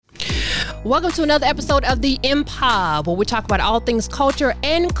Welcome to another episode of the M-POV, where we talk about all things culture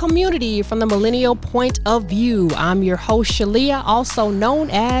and community from the Millennial Point of View. I'm your host, Sheleah, also known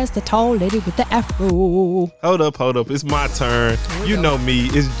as the tall lady with the afro. Hold up. It's my turn. You know me.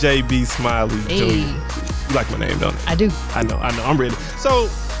 It's JB Smiley Jr. You like my name, don't you? I do. I know. I'm ready. So,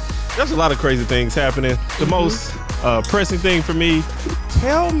 there's a lot of crazy things happening. The most pressing thing for me,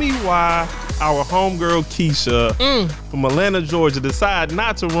 tell me why our homegirl Keisha from Atlanta, Georgia, decided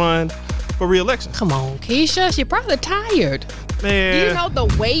not to run for re-election. Come on, Keisha. She's probably tired. Man. Do you know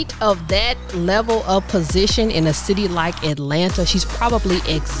the weight of that level of position in a city like Atlanta? She's probably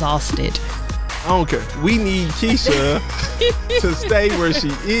exhausted. I don't care. We need Keisha to stay where she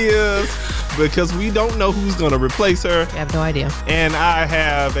is because we don't know who's going to replace her. I have no idea. And I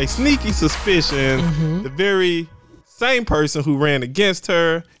have a sneaky suspicion the very same person who ran against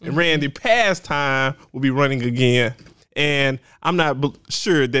her and ran the past time will be running again. And I'm not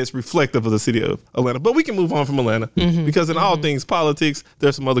sure that's reflective of the city of Atlanta. But we can move on from Atlanta because in all things politics,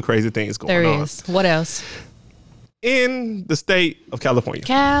 there's some other crazy things going on. There is. What else? In the state of California.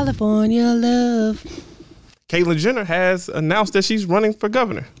 California love. Caitlyn Jenner has announced that she's running for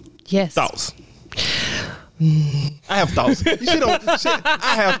governor. Yes. Thoughts? I have thoughts.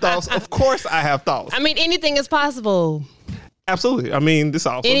 I have thoughts. Of course I have thoughts. I mean, anything is possible. Absolutely. I mean,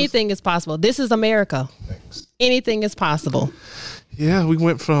 anything is possible. This is America. Thanks. Anything is possible. Yeah, we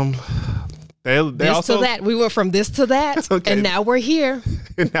went from this to that. We went from this to that, and now we're here.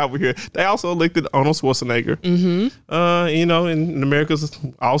 And now we're here. They also elected Arnold Schwarzenegger. In America's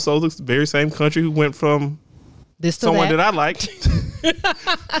also the very same country who went from this to someone that I liked,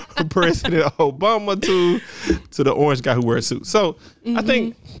 President Obama, to the orange guy who wears a suit. So I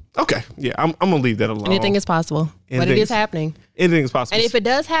think, I'm gonna leave that alone. Anything is possible, but it is happening. Anything is possible. And if it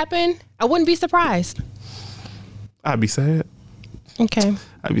does happen, I wouldn't be surprised. I'd be sad. Okay.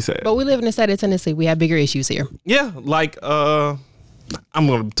 I'd be sad. But we live in the state of Tennessee. We have bigger issues here. Yeah, like I'm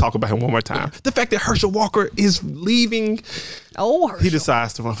going to talk about him one more time. Yeah. The fact that Herschel Walker is leaving. Oh, Herschel. He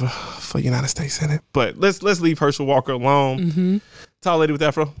decides to run for United States Senate. But let's leave Herschel Walker alone. Tall lady with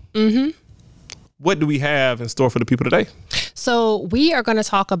afro. What do we have in store for the people today? So we are going to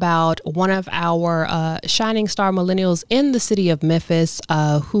talk about one of our shining star millennials in the city of Memphis,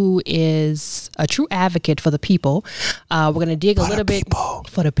 who is a true advocate for the people. We're going to dig a little bit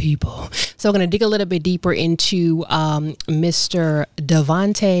for the people. So we're going to dig a little bit deeper into Mr.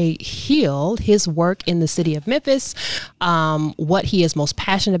 Devante Hill, his work in the city of Memphis, what he is most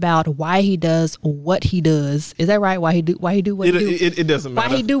passionate about, why he does what he does. Is that right? Why he do what he do? It doesn't matter.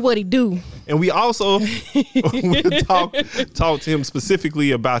 Why he do what he do. And we also talk to him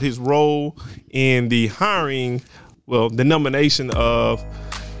specifically about his role in the hiring, the nomination of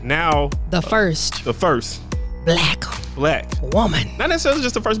now the first black woman. Not necessarily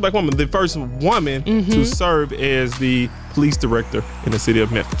just the first black woman, the first woman to serve as the police director in the city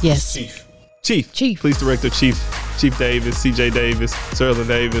of Memphis. Yes. Chief. Police director, Chief Davis, CJ Davis, Serlin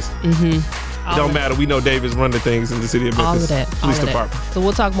Davis. It don't matter. We know Davis running things in the city of Memphis. All of that. Police department. So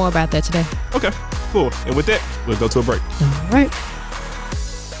we'll talk more about that today. Okay, cool. And with that, we'll go to a break. All right.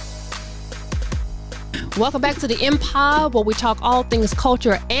 Welcome back to the M-POV, where we talk all things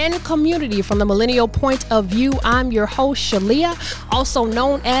culture and community from the Millennial Point of View. I'm your host, Sheleah, also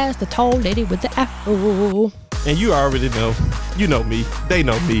known as the tall lady with the afro. And you already know, you know me, they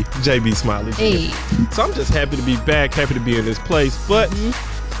know me, JB Smiley. Hey. So I'm just happy to be back, happy to be in this place, but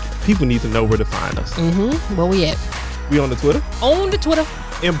people need to know where to find us. Where we at? We on the Twitter. On the Twitter.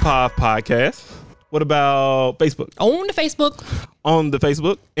 M-POV Podcast. What about Facebook? On the Facebook. On the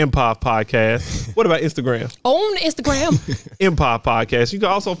Facebook, M-POV Podcast. What about Instagram? On Instagram. M-POV Podcast. You can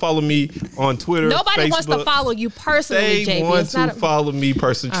also follow me on Twitter. Nobody Facebook. Wants to follow you personally, they JB. Want to follow me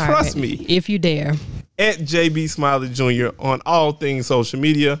personally. All Trust right. me. If you dare. At JB Smiley Jr. on all things social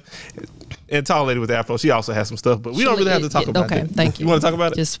media. And tall lady with afro, she also has some stuff, but we don't really have to talk about that. Okay, thank you. You want to talk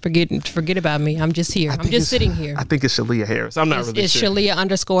about it? Just forget about me. I'm just here. I'm just sitting here. I think it's Sheleah Harris. I'm not really sure. It's Sheleah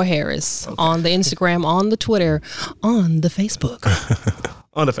 _Harris on the Instagram, on the Twitter, on the Facebook.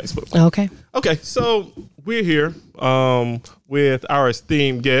 On the Facebook. Okay, so we're here with our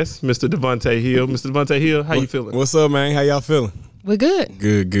esteemed guest, Mr. Devante Hill. Mr. Devante Hill, how you feeling? What's up, man? How y'all feeling? We're good.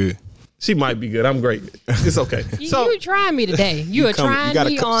 Good. She might be good. I'm great. It's okay. You're trying me today. You are trying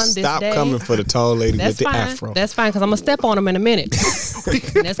me on this day. Stop coming for the tall lady with the afro. That's fine, because I'm going to step on him in a minute.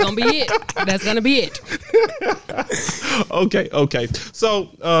 And that's going to be it. That's going to be it. Okay. So,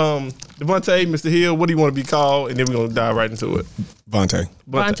 Devante, Mr. Hill, what do you want to be called? And then we're going to dive right into it. Devante.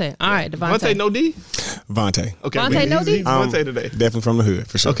 All right, Devante. Devante, no D? Devante. Okay. Devante, no D? He's Devante today. Definitely from the hood,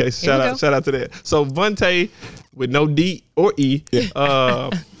 for sure. Okay, shout out to that. So, Devante with no D or E.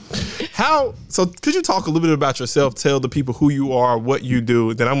 So could you talk a little bit about yourself? Tell the people who you are, what you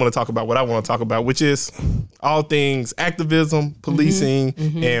do. Then I'm going to talk about what I want to talk about, which is all things activism, policing,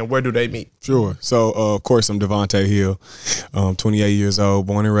 and where do they meet? Sure. So, of course, I'm Devante Hill. 28 years old,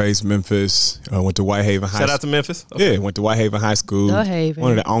 born and raised Memphis. Went to Whitehaven High School. Shout out to Memphis. Okay. Yeah, went to Whitehaven High School. Whitehaven.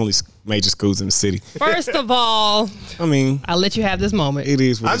 One of the only major schools in the city. First of all, I mean, I'll let you have this moment. it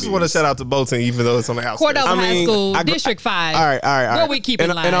is what I it just is. want to shout out to Bolton, even though it's on the outskirts. Cordova High School, District 5. All right. Where we keep it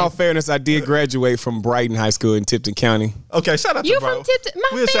live. In all fairness, I did graduate from Brighton High School in Tipton County. Okay, shout out to You bro. from Tipton?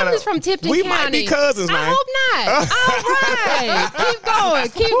 My family's from Tipton We County. might be cousins, man. I hope not. All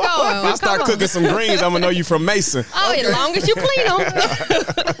right. Keep going. If I start cooking some greens, I'm gonna know you from Mason. Oh, as long as you clean them.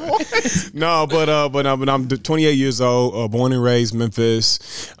 No, but I'm 28 years old, born and raised Memphis.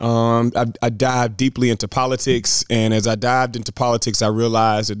 I dived deeply into politics, and as I dived into politics, I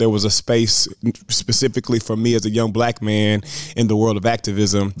realized that there was a space specifically for me as a young black man in the world of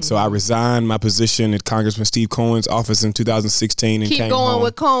activism. So I resigned my position at Congressman Steve Cohen's office in 2016 and Keep came going home.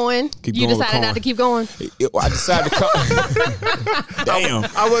 with Cohen. You decided not to keep going? I decided to Damn.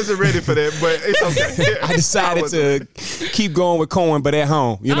 I wasn't ready for that, but it's okay. I decided to keep going with Cohen, but at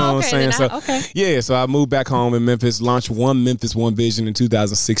home. You know what I'm saying? So I moved back home in Memphis, launched One Memphis, One Vision in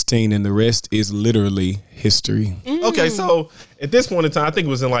 2016, and the rest is literally history. Okay, so at this point in time, I think it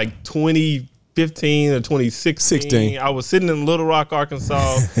was in like 2015 or 2016. I was sitting in Little Rock,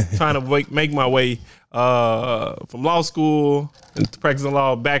 Arkansas, trying to make my way from law school and practicing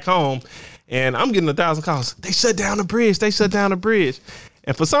law back home. And I'm getting 1,000 calls. They shut down the bridge. They shut down the bridge.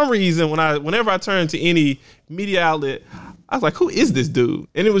 And for some reason, whenever I turned to any media outlet, I was like, who is this dude?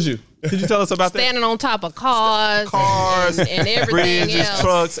 And it was you. Could you tell us about Standing on top of cars and everything bridges, else.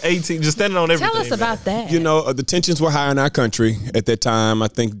 trucks, 18, just standing on everything. Tell us about that. You know, the tensions were high in our country at that time. I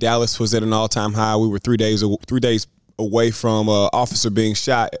think Dallas was at an all-time high. We were 3 days away from an officer being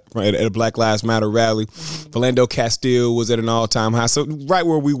shot at a Black Lives Matter rally. Philando Castile was at an all-time high. So right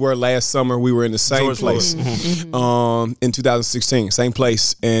where we were last summer, we were in the same place in 2016, same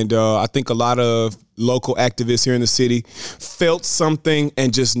place. And I think a lot of local activists here in the city felt something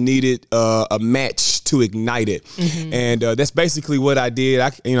and just needed a match to ignite it. And that's basically what I did.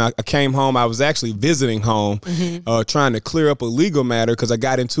 I came home. I was actually visiting home, trying to clear up a legal matter because I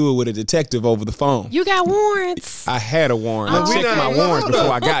got into it with a detective over the phone. You got warrants. I had a warrant. I checked my warrants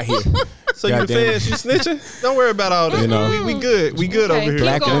before I got here. So you feds, you snitching? Don't worry about all that. You know, we good. We good over here.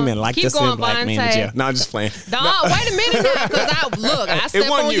 Black women like to send black men to jail. No, I'm just playing. No, wait a minute now, because I stepped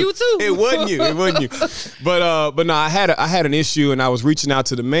on you too. It wasn't you. But no, I had an issue, and I was reaching out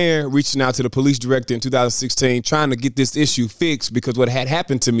to the mayor, reaching out to the police director in 2016, trying to get this issue fixed because what had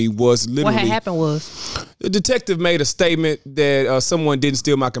happened to me was literally. What had happened was the detective made a statement that someone didn't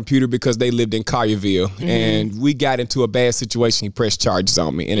steal my computer because they lived in Collierville, and we got into a bad situation. He pressed charges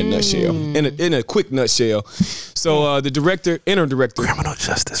on me in a nutshell. In a quick nutshell. So the interim director. Criminal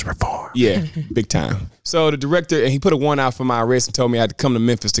justice reform. Yeah, big time. So the director, and he put a warrant out for my arrest and told me I had to come to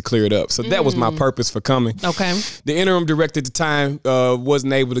Memphis to clear it up. So that was my purpose for coming. Okay. The interim director at the time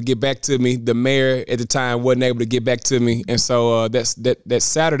wasn't able to get back to me. The mayor at the time wasn't able to get back to me. And so that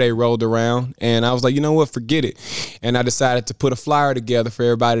Saturday rolled around, and I was like, you know what, forget it. And I decided to put a flyer together for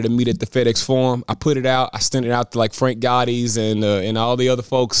everybody to meet at the FedEx Forum. I put it out. I sent it out to like Frank Gotti's and all the other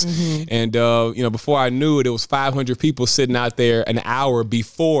folks. And before I knew it, it was 500 people sitting out there an hour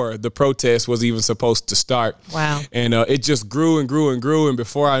before the protest was even supposed to start. Wow. And it just grew and grew and grew. And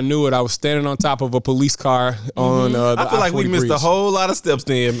before I knew it, I was standing on top of a police car on the I feel like we missed a whole lot of steps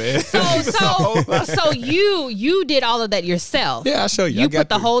then, man. So you did all of that yourself? Yeah, I'll show you. You put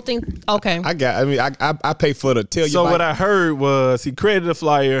the whole thing. Okay. I pay for the tell you. So what I heard was he created a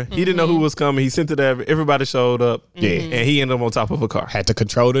flyer. He didn't know who was coming. He sent it to everybody showed up. Yeah. And he ended up on top of a car. Had to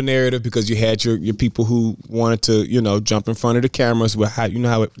control the narrative because you had your people who wanted to, jump in front of the cameras with how the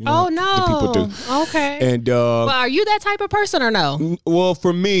people do. Okay. And well, are you that type of person or no? Well,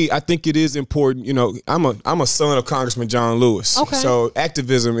 for me, I think it is important. I'm a son of Congressman John Lewis. Okay. So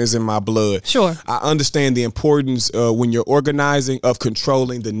activism is in my blood. Sure. I understand the importance when you're organizing of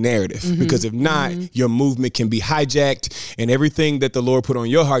controlling the narrative because if not, your movement can be hijacked and everything that the Lord put on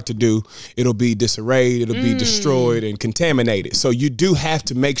your heart to do, it'll be disarrayed, it'll be destroyed and contaminated. So you do have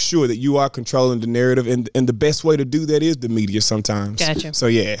to make sure that you are controlling the narrative, and the best way to do that is the media sometimes. Gotcha. So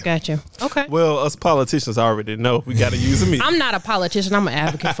yeah. Gotcha. Okay. Well, us politicians already know we got to use the media. I'm not a politician. I'm an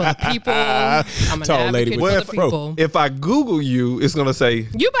advocate for the people. I'm an advocate for the people. If I Google you, it's going to say...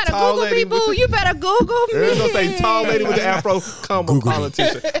 You better Google people. You better Google me. It's going to say tall lady with the afro, come a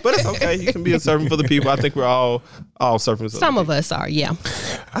politician. But it's okay. You can be a servant for the people. I think we're all all surfers. Some of us are, yeah.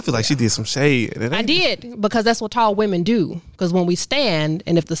 I feel like she did some shade. I did, because that's what tall women do. Because when we stand,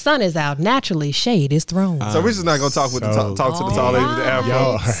 and if the sun is out, naturally shade is thrown. So we're just not gonna talk to the tall lady with the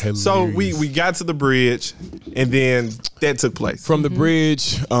afro. So we got to the bridge, and then that took place. From the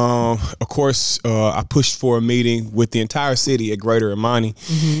bridge, of course, I pushed for a meeting with the entire city at Greater Imani,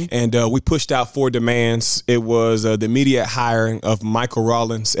 and we pushed out 4 demands. It was the immediate hiring of Michael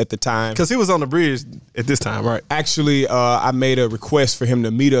Rollins at the time, because he was on the bridge at this time, right? Actually, I made a request for him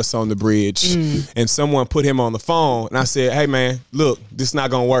to meet us on the bridge, and someone put him on the phone, and I said, "Hey man, look, this is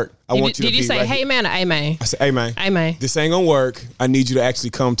not gonna work. I want you to be right." Did you say, "Hey man," or "Hey man"? I said, "Hey man, hey man, this ain't gonna work. I need you to actually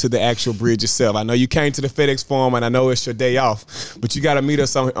come to the actual bridge yourself. I know you came to the FedEx Forum, and I know it's your day off, but you got to meet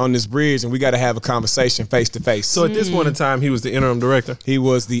us on this bridge, and we got to have a conversation face to face." So at this point in time, he was the interim director. He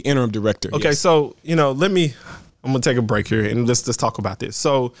was the interim director. Okay, yes. So I'm gonna take a break here and let's talk about this.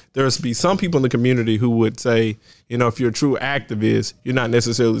 So there's be some people in the community who would say, if you're a true activist, you're not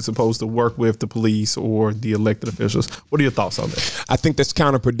necessarily supposed to work with the police or the elected officials. What are your thoughts on that? I think that's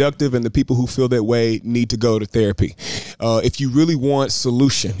counterproductive, and the people who feel that way need to go to therapy. If you really want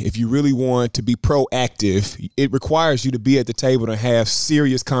solution, if you really want to be proactive, it requires you to be at the table and have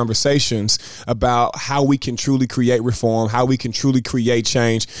serious conversations about how we can truly create reform, how we can truly create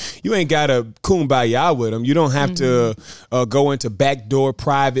change. You ain't got to kumbaya with them. You don't have to go into backdoor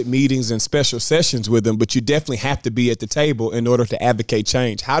private meetings and special sessions with them, but you definitely have to be at the table in order to advocate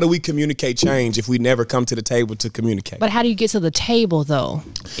change. How do we communicate change if we never come to the table to communicate? But how do you get to the table though?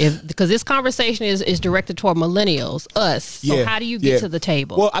 Because this conversation is directed toward millennials, us. So how do you get to the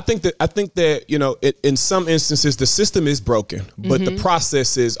table? Well, I think that in some instances the system is broken, but the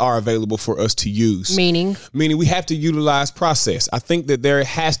processes are available for us to use. Meaning we have to utilize process. I think that there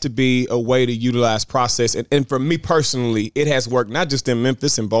has to be a way to utilize process, and for me personally, it has worked not just in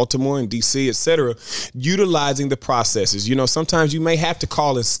Memphis and Baltimore and DC, etc. Utilizing the processes. Sometimes you may have to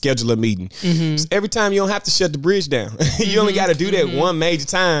call and schedule a meeting. So every time you don't have to shut the bridge down. You only got to do that one major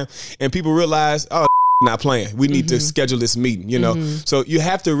time, and people realize, oh, not playing. We need to schedule this meeting, So you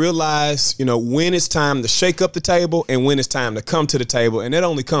have to realize, when it's time to shake up the table and when it's time to come to the table. And that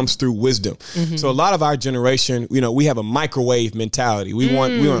only comes through wisdom. So a lot of our generation, we have a microwave mentality. We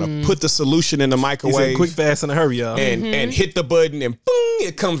want to put the solution in the microwave. Quick, fast, and a hurry, y'all. And hit the button and boom,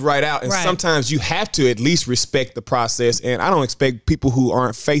 it comes right out. And sometimes you have to at least respect the process. And I don't expect people who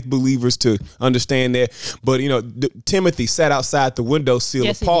aren't faith believers to understand that. But, Timothy sat outside the windowsill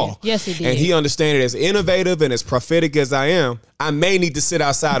of Paul. Yes, he did. And he understood it as innovative and as prophetic as I am, I may need to sit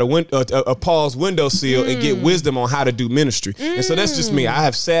outside of Paul's windowsill and get wisdom on how to do ministry. And so that's just me. I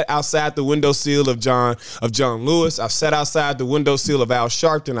have sat outside the windowsill of John Lewis. I've sat outside the windowsill of Al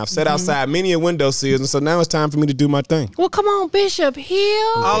Sharpton. I've sat outside many a windowsills. And so now it's time for me to do my thing. Well, come on, Bishop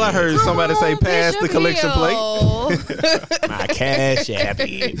Hill. All I heard is somebody say, pass the collection plate. My cash app.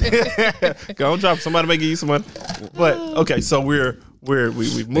 Go on, drop. Somebody may give you some money. But, okay, so we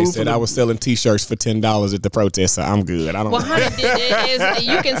moved. They said I was selling T-shirts for $10 at the protest, so I'm good. I don't. Well, honey,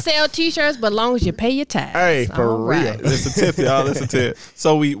 you can sell T-shirts, but as long as you pay your tax. Hey, for real, it's a tip, y'all. It's a tip.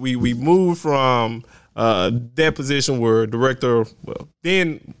 So we moved from that position where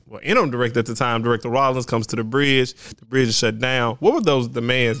interim director at the time, Director Rollins, comes to the bridge. The bridge is shut down. What were those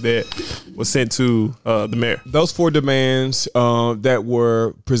demands that were sent to the mayor? Those 4 demands that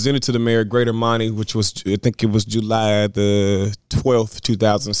were presented to the mayor, Greater Imani, which was, I think it was July the 12th,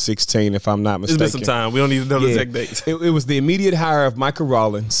 2016, if I'm not mistaken. It's been some time. We don't need to know the exact dates. It was the immediate hire of Michael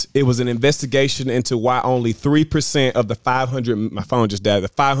Rollins. It was an investigation into why only 3% of the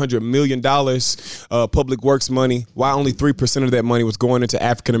 $500 million public works money, why only 3% of that money was going into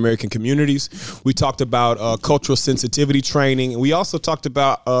African-American communities. We talked about cultural sensitivity training. We also talked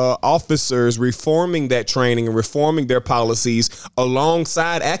about officers reforming that training and reforming their policies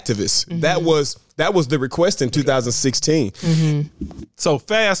alongside activists. That was the request in 2016. So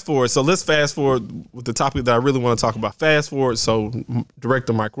fast forward. So let's fast forward with the topic that I really want to talk about. Fast forward. So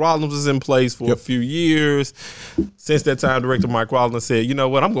Director Mike Rollins was in place for a few years. Since that time, Director Mike Rollins said, you know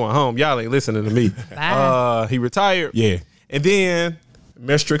what, I'm going home. Y'all ain't listening to me. He retired. Yeah. And then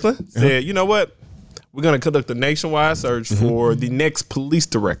Mayor Strickland said, you know what, we're going to conduct a nationwide search for the next police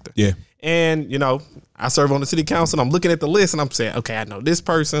director. Yeah. And, I serve on the city council. And I'm looking at the list and I'm saying, okay, I know this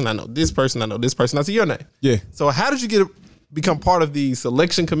person. I know this person. I know this person. I see your name. Yeah. So how did you get become part of the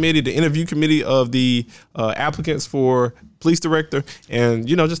selection committee, the interview committee of the applicants for police director, and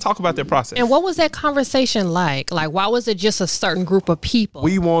just talk about their process. And what was that conversation like? Like, why was it just a certain group of people?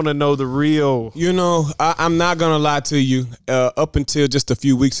 We want to know the real. I'm not gonna lie to you. Up until just a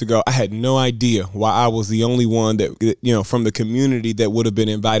few weeks ago, I had no idea why I was the only one that from the community that would have been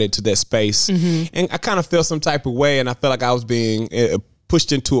invited to that space, and I kind of felt some type of way, and I felt like I was being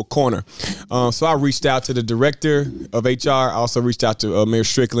pushed into a corner. So I reached out to the director of HR. I also reached out to Mayor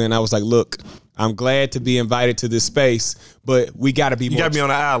Strickland, and I was like, look, I'm glad to be invited to this space, but we got to be more. You got to be on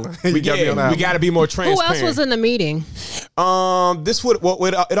the island. We got to be more transparent. Who else was in the meeting? It all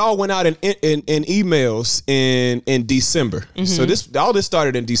went out in emails in December. So all this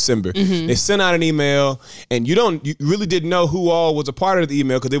started in December. They sent out an email, and you really didn't know who all was a part of the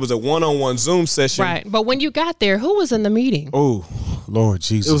email because it was a one-on-one Zoom session. Right, but when you got there, who was in the meeting? Oh, Lord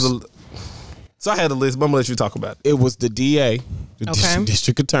Jesus! So I had a list, but I'm gonna let you talk about it. It was the DA, the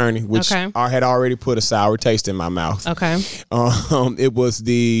district attorney, which had already put a sour taste in my mouth. Okay. It was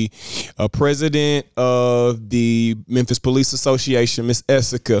the president of the Memphis Police Association, Miss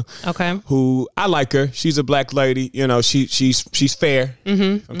Essica. Okay. Who I like her. She's a black lady. She's fair.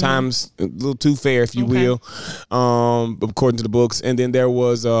 Sometimes a little too fair, if you will, according to the books. And then there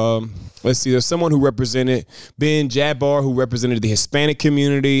was there's someone who represented Ben Jabbar, who represented the Hispanic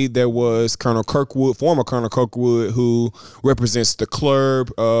community. There was former Colonel Kirkwood, who represents the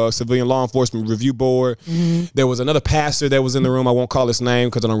CLRB, Civilian Law Enforcement Review Board. There was another pastor that was in the room. I won't call his name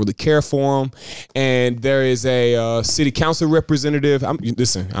because I don't really care for him. And there is a city council representative. I'm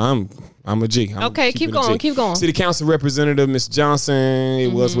a G. Keep going. City council representative, Miss Johnson.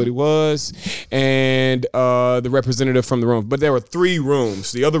 It was what it was. And the representative from the room. But there were 3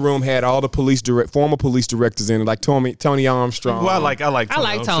 rooms. The other room had all the former police directors in it, like Tony Armstrong. Well, I like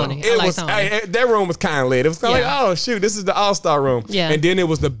Tony. That room was kind of lit. It was kind of like, oh shoot, this is the all-star room. Yeah. And then it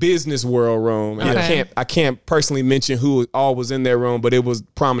was the business world room. And I can't personally mention who all was in that room, but it was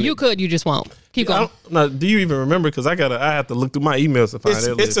prominent. You could, you just won't. Keep going. Do you even remember? Because I have to look through my emails to find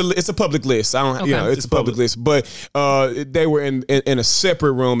that list. It's a public list. It's a public list. But they were in a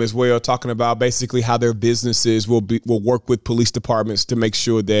separate room as well, talking about basically how their businesses will work with police departments to make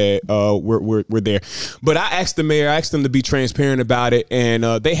sure that we're there. But I asked the mayor, to be transparent about it, and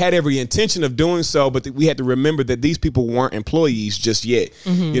they had every intention of doing so. But we had to remember that these people weren't employees just yet.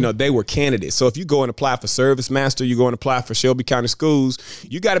 They were candidates. So if you go and apply for Service Master, you go and apply for Shelby County Schools,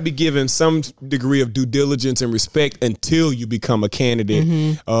 you got to be given some degree of due diligence and respect until you become a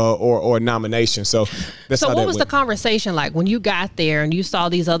candidate or a nomination. So that's what was the conversation like when you got there and you saw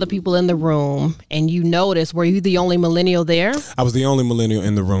these other people in the room and you noticed, were you the only millennial there? I was the only millennial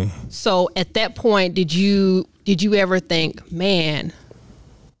in the room. So at that point, did you ever think, man,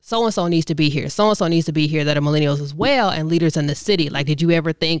 so-and-so needs to be here. So-and-so needs to be here that are millennials as well and leaders in the city. Like, did you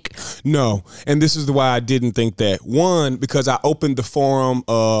ever think? No. And this is why I didn't think that. One, because I opened the forum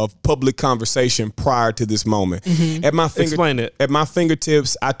of public conversation prior to this moment. Explain it. At my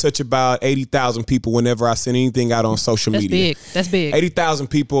fingertips, I touch about 80,000 people whenever I send anything out on social media. That's big. 80,000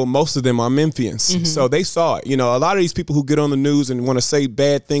 people, most of them are Memphians. So they saw it. A lot of these people who get on the news and want to say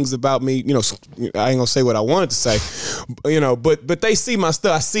bad things about me, I ain't going to say what I wanted to say, but they see my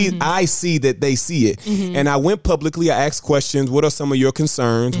stuff. I see that they see it. And I went publicly. I asked questions. What are some of your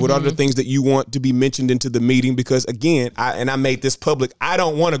concerns? What are the things that you want to be mentioned into the meeting? Because again, I made this public. I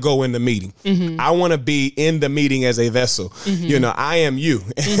don't want to go in the meeting. I want to be in the meeting as a vessel. I am you.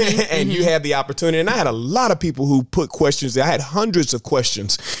 And you have the opportunity. And I had a lot of people who put questions. I had hundreds of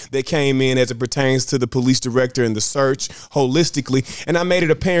questions that came in as it pertains to the police director and the search holistically. And I made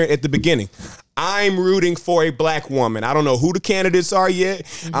it apparent at the beginning. I'm rooting for a black woman. I don't know who the candidates are yet.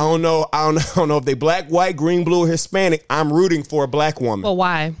 I don't know if they black, white, green, blue, or Hispanic. I'm rooting for a black woman. Well,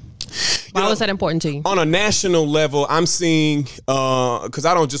 why? Why was that important to you? On a national level, I'm seeing, because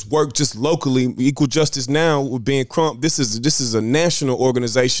I don't just work just locally, Equal Justice Now with being Crump, this is a national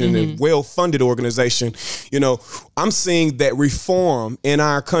organization, a well-funded organization. I'm seeing that reform in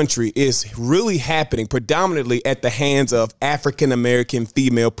our country is really happening predominantly at the hands of African-American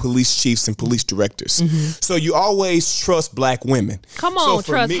female police chiefs and police directors. So you always trust black women. Come on,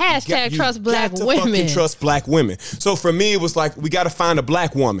 trust black women. Trust black women. So for me, it was like, we got to find a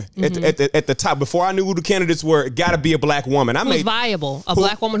black woman. At at the top, before I knew who the candidates were, it got to be a black woman. Who's viable? A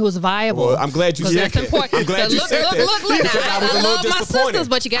black woman who's viable. Well, I'm glad you said that. Important. I'm glad you said that. Look, I was a little disappointed. My sisters,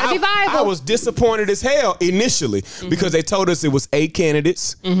 but you got to be viable. I was disappointed as hell initially because they told us it was 8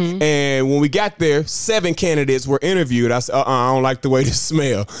 candidates. And when we got there, 7 candidates were interviewed. I said, I don't like the way this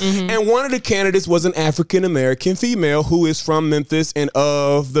smell. And one of the candidates was an African-American female who is from Memphis and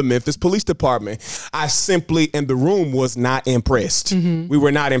of the Memphis Police Department. I simply, in the room, was not impressed. We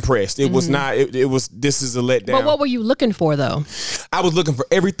were not impressed. It was not, it was, this is a letdown. But what were you looking for, though? I was looking for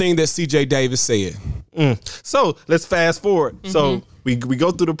everything that CJ Davis said. So let's fast forward. So we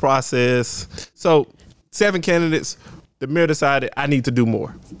go through the process. So 7 candidates, the mayor decided I need to do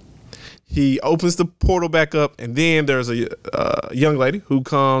more. He opens the portal back up, and then there's a young lady who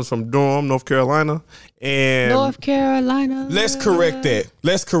comes from Durham, North Carolina. And North Carolina. Let's correct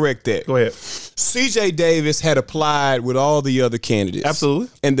that. Go ahead. CJ Davis had applied with all the other candidates. Absolutely.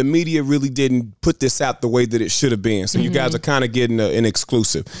 And the media really didn't put this out the way that it should have been. So you guys are kind of getting an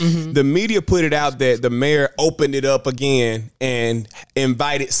exclusive. The media put it out that the mayor opened it up again and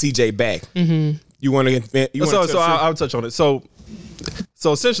invited CJ back. You want to? So I'll touch on it. So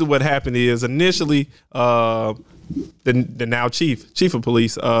essentially what happened is initially the now chief of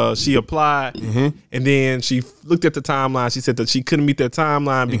police, she applied and then she looked at the timeline. She said that she couldn't meet that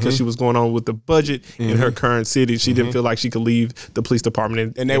timeline because she was going on with the budget in her current city. She didn't feel like she could leave the police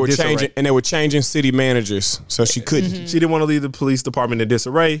department and they were changing city managers, so she couldn't. She didn't want to leave the police department in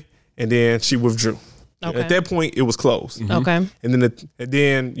disarray, and then she withdrew. At that point, it was closed. Okay. And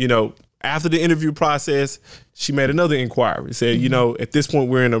then you know, after the interview process, she made another inquiry. Said, you know, at this point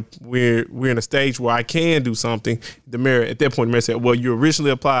we're in a stage where I can do something. The mayor said, well, you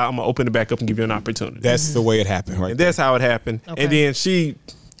originally applied. I'm gonna open it back up and give you an opportunity. That's the way it happened, right? And that's how it happened. Okay. And then she,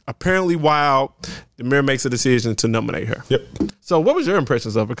 apparently wild, the mayor makes a decision to nominate her. Yep. So what was your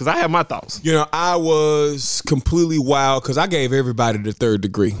impressions of her? Because I have my thoughts. You know, I was completely wild because I gave everybody the 3rd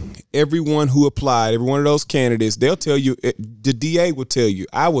degree. Everyone who applied, every one of those candidates, they'll tell you, the DA will tell you,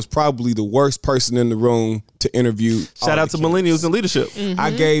 I was probably the worst person in the room to interview. Shout out to millennials in leadership. I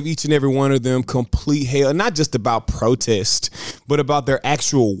gave each and every one of them complete hell, not just about protest, but about their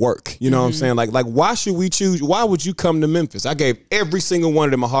actual work. You know what I'm saying? Like why should we choose? Why would you come to Memphis? I gave every single one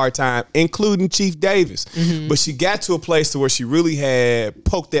of them a hard time, including Chief Davis. But she got to a place to where she really had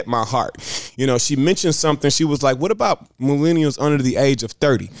poked at my heart. You know, she mentioned something. She was like, what about millennials under the age of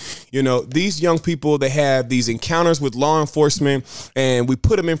 30? You know, these young people, they have these encounters with law enforcement and we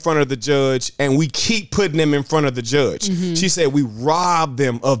put them in front of the judge and we keep putting them in front of the judge. She said we rob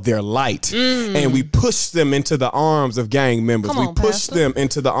them of their light and we push them into the arms of gang members. We push them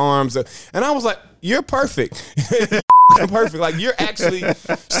into the arms of, and I was like, you're perfect. Perfect. Like you're actually.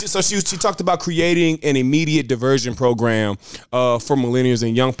 She talked about creating an immediate diversion program for millennials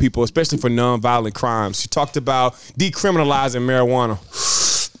and young people, especially for nonviolent crimes. She talked about decriminalizing marijuana.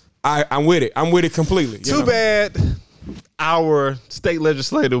 I'm with it. I'm with it completely. Too bad our state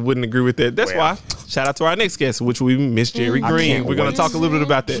legislator wouldn't agree with that. That's why. Shout out to our next guest, which we Miss Jerry Green. We're going to talk a little bit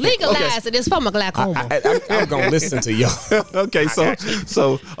about that. Legalize it. It's for my glaucoma. I'm going to listen to y'all. Okay,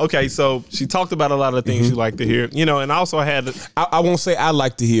 so she talked about a lot of things you like to hear. You know, and I also had. I won't say I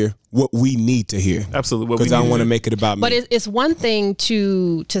like to hear. What we need to hear. Absolutely. Because I don't want to make it about me. But it's one thing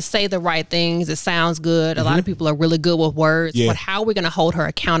to say the right things. It sounds good. A lot of people are really good with words. But how are we going to hold her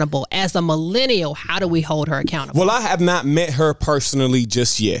accountable? As a millennial, how do we hold her accountable? Well, I have not met her personally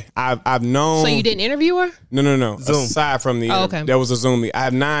just yet. I've known. So you didn't interview her? No. Zoom. Aside from the there was a Zoom meet. I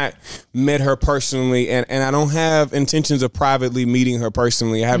have not met her personally, and I don't have intentions of privately meeting her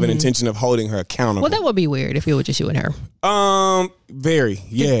personally. I have an intention of holding her accountable. Well, that would be weird if it was just you and her. Very,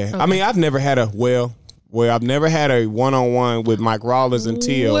 yeah. Okay. I mean, I've never had a one-on-one with Mike Rollins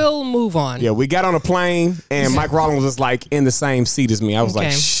until. We'll move on. Yeah, we got on a plane and Mike Rollins was like in the same seat as me. I was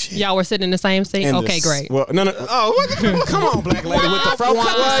like, shit. Y'all were sitting in the same seat? Okay, great. Well, no. Oh, come on, black lady with the fro.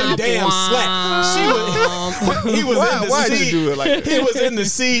 Cut me some damn slack. He was in the seat. You do it like he was in the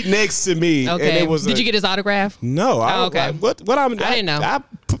seat next to me. Okay. And Did you get his autograph? No. Okay. What I didn't know.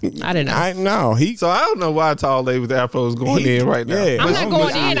 I didn't know. I know. So I don't know why tall lady with the afro is going in right now. Yeah, I'm not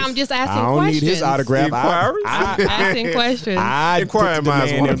going in. I'm just asking questions. I don't need his autograph. Asking questions. I put the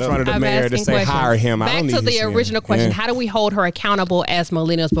man in front of the mayor to say hire him. Back to the original question. How do we hold her accountable as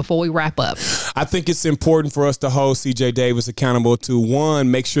millennials before we wrap up? I think it's important for us to hold CJ Davis accountable to, one,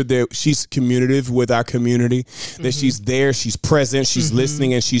 make sure that she's communicative with our community, that she's there, she's present, she's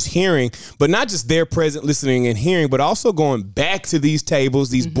listening and she's hearing, but not just there, present, listening and hearing, but also going back to these tables,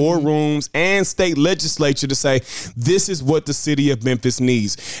 these these boardrooms and state legislature to say, this is what the city of Memphis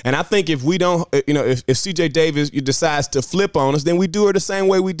needs. And I think if we don't, if CJ Davis decides to flip on us, then we do her the same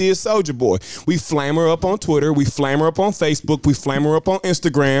way we did Soulja Boy. We flame her up on Twitter. We flame her up on Facebook. We flame her up on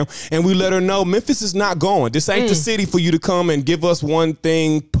Instagram. And we let her know Memphis is not going. This ain't the city for you to come and give us one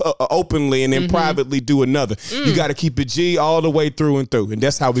thing openly and then privately do another. You got to keep it G all the way through and through. And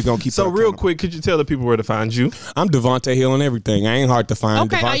that's how we're going to keep it. So real quick, could you tell the people where to find you? I'm Devante Hill and everything. I ain't hard to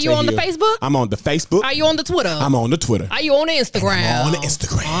find. Okay, Devante are you on Hill. the Facebook? I'm on the Facebook. Are you on the Twitter? I'm on the Twitter. Are you on the Instagram? I'm on the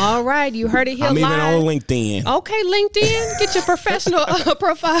Instagram. All right, you heard it here I'm live. even on LinkedIn. Okay, LinkedIn. Get your professional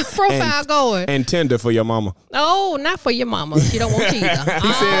profile going. And Tinder for your mama. Oh, not for your mama. She don't want either.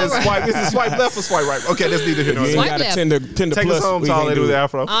 He says swipe. Is it swipe left or swipe right? Okay, that's neither here nor You there. ain't got left. a Tinder Take plus. us home, tall lady with the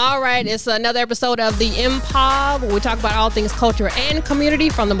afro. All right, it's another episode of the M-POV, where we talk about all things culture and community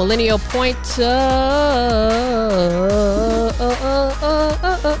from the Millennial Point So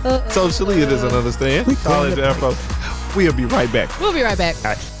Sheleah doesn't understand. Tall lady with the afro. We'll be right back. We'll be right back. All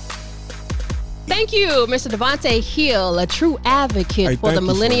right. Thank you, Mr. Devante Hill, a true advocate for the thank you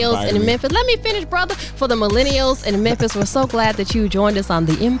for millennials inviting in me. Memphis. Let me finish, brother. For the millennials in Memphis, we're so glad that you joined us on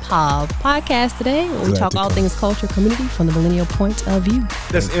the M-POV Podcast today, where we Glad talk to all come. things culture, community from the Millennial Point of View.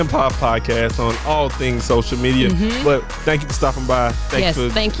 That's M-POV Podcast on all things social media. But thank you for stopping by. Yes, Thank you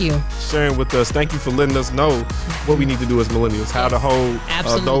thank you. for sharing with us. Thank you for letting us know what we need to do as millennials, how to hold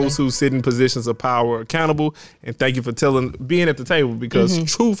Absolutely. those who sit in positions of power accountable. And thank you for being at the table, because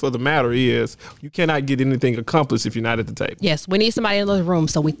truth of the matter is you cannot get anything accomplished if you're not at the table. Yes, we need somebody in those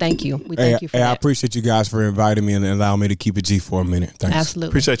rooms, so we thank you. We thank you for I that. appreciate you guys for inviting me and allowing me to keep it G for a minute. Thanks. Absolutely.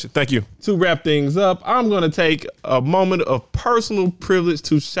 Appreciate you. Thank you. To wrap things up, I'm going to take a moment of personal privilege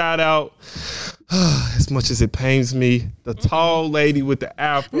to shout out, as much as it pains me, the tall lady with the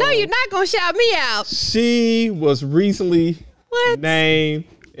afro. No, you're not going to shout me out. She was recently named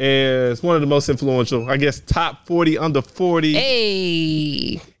as one of the most influential, I guess, top 40 under 40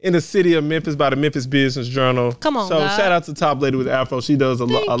 Hey. in the city of Memphis by the Memphis Business Journal. Come on, So God. shout out to Top Lady with Afro. She does a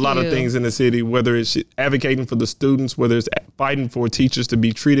lot of you. things in the city, whether it's advocating for the students, whether it's fighting for teachers to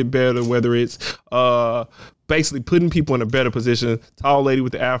be treated better, whether it's basically putting people in a better position. Tall Lady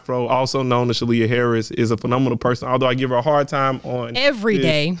with the Afro, also known as Sheleah Harris, is a phenomenal person, although I give her a hard time on Every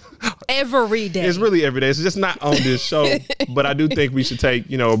day. Every day. It's really every day. It's just not on this show. But I do think we should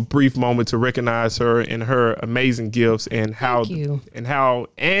take, a brief moment to recognize her and her amazing gifts and how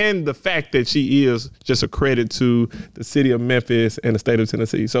and the fact that she is just a credit to the city of Memphis and the state of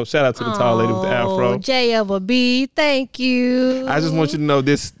Tennessee. So shout out to the tall lady with the afro. J-L-B, thank you. I just want you to know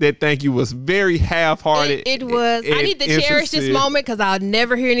that thank you was very half-hearted. It was. I need to cherish this moment because I'll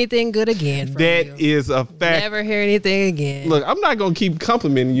never hear anything good again from you. That is a fact. Never hear anything again. Look, I'm not going to keep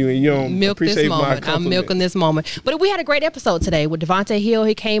complimenting you and you don't Milk appreciate this my moment. compliment. I'm milking this moment. But we had a great episode today with Devante Hill.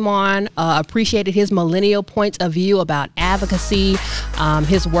 He came on, appreciated his millennial point of view about advocacy,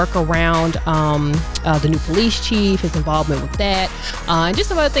 his work around the new police chief, his involvement with that, and just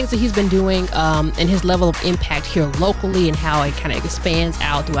some other things that he's been doing and his level of impact here locally and how it kind of expands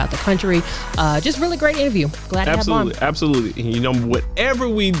out throughout the country. Just really great interview. Glad to have him on. Absolutely. And whatever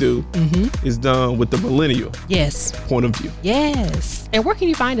we do is done with the millennial point of view. Yes. And where can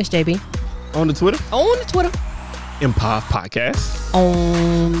you find us, JB? On the Twitter. On the Twitter. M-POV Podcast.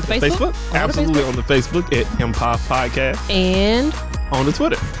 On the Facebook. Absolutely. On the Facebook at M-POV Podcast. And on the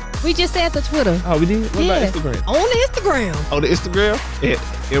Twitter. We just said the Twitter. Oh, we did? What about Instagram? On the Instagram. On the Instagram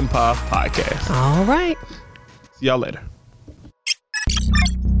at M-POV Podcast. All right. See y'all later.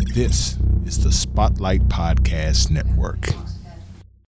 This is the Spotlight Podcast Network.